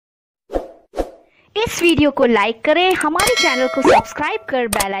इस वीडियो को लाइक करें, हमारे चैनल को सब्सक्राइब कर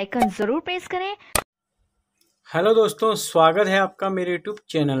बेल आइकन जरूर प्रेस करें। हेलो दोस्तों, स्वागत है आपका मेरे यूट्यूब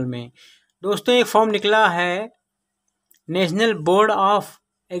चैनल में। दोस्तों, एक फॉर्म निकला है national board of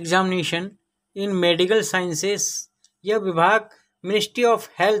examination in medical sciences. यह विभाग ministry of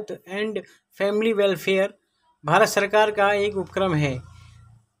health and family welfare Bharat सरकार का एक उपक्रम है।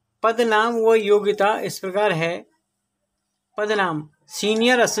 पद नाम व योग्यता इस प्रकार है। पद नाम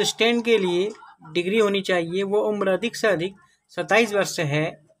सीनियर असिस्टेंट के लिए डिग्री होनी चाहिए, वो उम्र अधिक से अधिक 27 वर्ष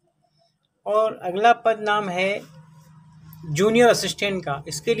है। और अगला पद नाम है जूनियर असिस्टेंट का,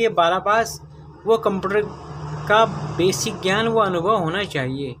 इसके लिए 12 पास वो कंप्यूटर का बेसिक ज्ञान व अनुभव होना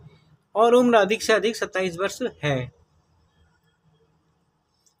चाहिए और उम्र अधिक से अधिक 27 वर्ष है।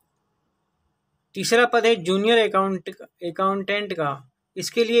 तीसरा पद है जूनियर अकाउंटेंट का,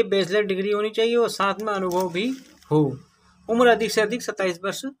 इसके लिए बैचलर डिग्री होनी चाहिए और साथ में अनुभव भी हो। उम्र अधिक से अधिक 27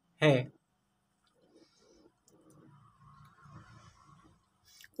 वर्ष है।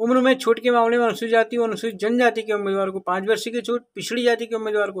 उम्र में छूट के मामले में अनुसूचित जाति और अनुसूचित जनजाति के उम्मीदवार को 5 वर्ष की छूट, पिछड़ी जाति के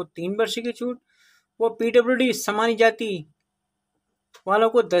उम्मीदवार को 3 वर्ष की छूट, वो पीडब्ल्यूडी सामान्य जाति वालों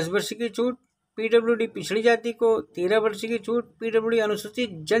को 10 वर्ष की छूट, पीडब्ल्यूडी पिछड़ी जाति को 13 वर्ष की छूट, पीडब्ल्यूडी अनुसूचित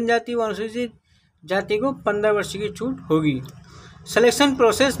जनजाति व अनुसूचित जाति को 15 वर्ष की छूट होगी। सिलेक्शन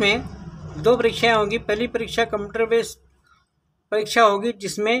प्रोसेस में 2 परीक्षाएं होंगी। पहली परीक्षा कंप्यूटर बेस्ड परीक्षा होगी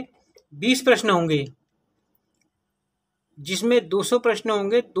जिसमें 20 प्रश्न होंगे, जिसमें 200 प्रश्न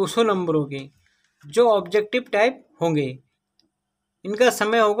होंगे 200 नंबरों के, जो ऑब्जेक्टिव टाइप होंगे। इनका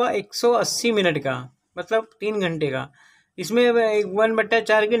समय होगा 180 मिनट का, मतलब 3 घंटे का। इसमें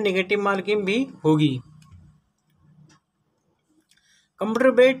 1/4 की नेगेटिव मार्किंग भी होगी।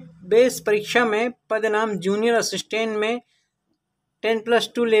 कंप्यूटर बेस्ड परीक्षा में पद नाम जूनियर असिस्टेंट में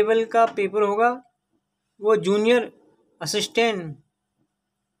 10+2 लेवल का पेपर होगा। वो जूनियर असिस्टेंट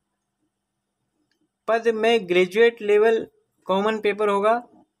पद में ग्रेजुएट लेवल कॉमन पेपर होगा।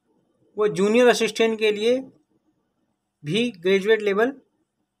 वो जूनियर असिस्टेंट के लिए भी ग्रेजुएट लेवल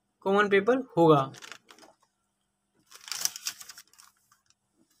कॉमन पेपर होगा।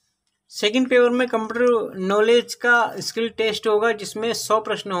 सेकंड पेपर में कंप्यूटर नॉलेज का स्किल टेस्ट होगा, जिसमें 100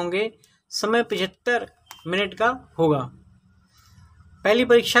 प्रश्न होंगे। समय 75 मिनट का होगा। पहली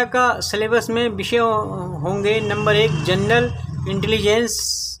परीक्षा का सिलेबस में विषय होंगे नंबर 1 जनरल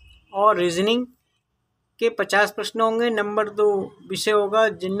इंटेलिजेंस और रीजनिंग के 50 प्रश्न होंगे। नंबर 2 विषय होगा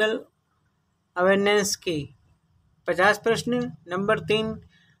जनरल अवेयरनेस के 50 प्रश्न। नंबर 3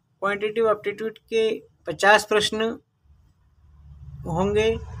 क्वांटिटेटिव एप्टीट्यूड के 50 प्रश्न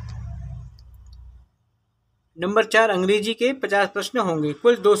होंगे। नंबर 4 अंग्रेजी के 50 प्रश्न होंगे।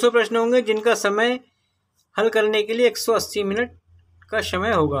 कुल 200 प्रश्न होंगे, जिनका समय हल करने के लिए 180 मिनट का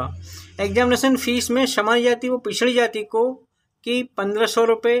समय होगा। एग्जामिनेशन फीस में सामान्य जाति व पिछड़ी जाति को की 1500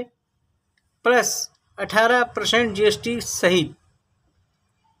 रुपये प्लस 18% GST सहित,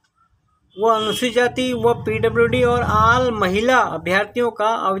 वो अनुसूचित जाति व पीडब्ल्यूडी और आल महिला अभ्यर्थियों का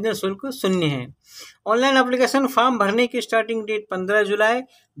आवेदन शुल्क 0 है। ऑनलाइन एप्लीकेशन फॉर्म भरने की स्टार्टिंग डेट 15 जुलाई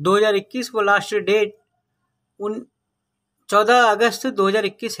 2021 व लास्ट डेट 14 अगस्त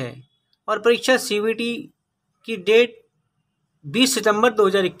 2021 है और परीक्षा CBT की डेट 20 सितंबर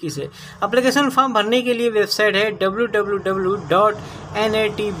 2021 है। एप्लीकेशन फॉर्म भरने के लिए वेबसाइट है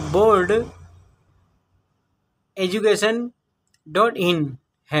www.natboardeducation.in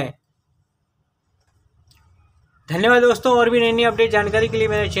है। धन्यवाद दोस्तों। और भी नई नई अपडेट जानकारी के लिए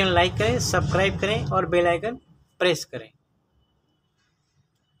मेरा चैनल लाइक करें, सब्सक्राइब करें और बेल आइकन प्रेस करें।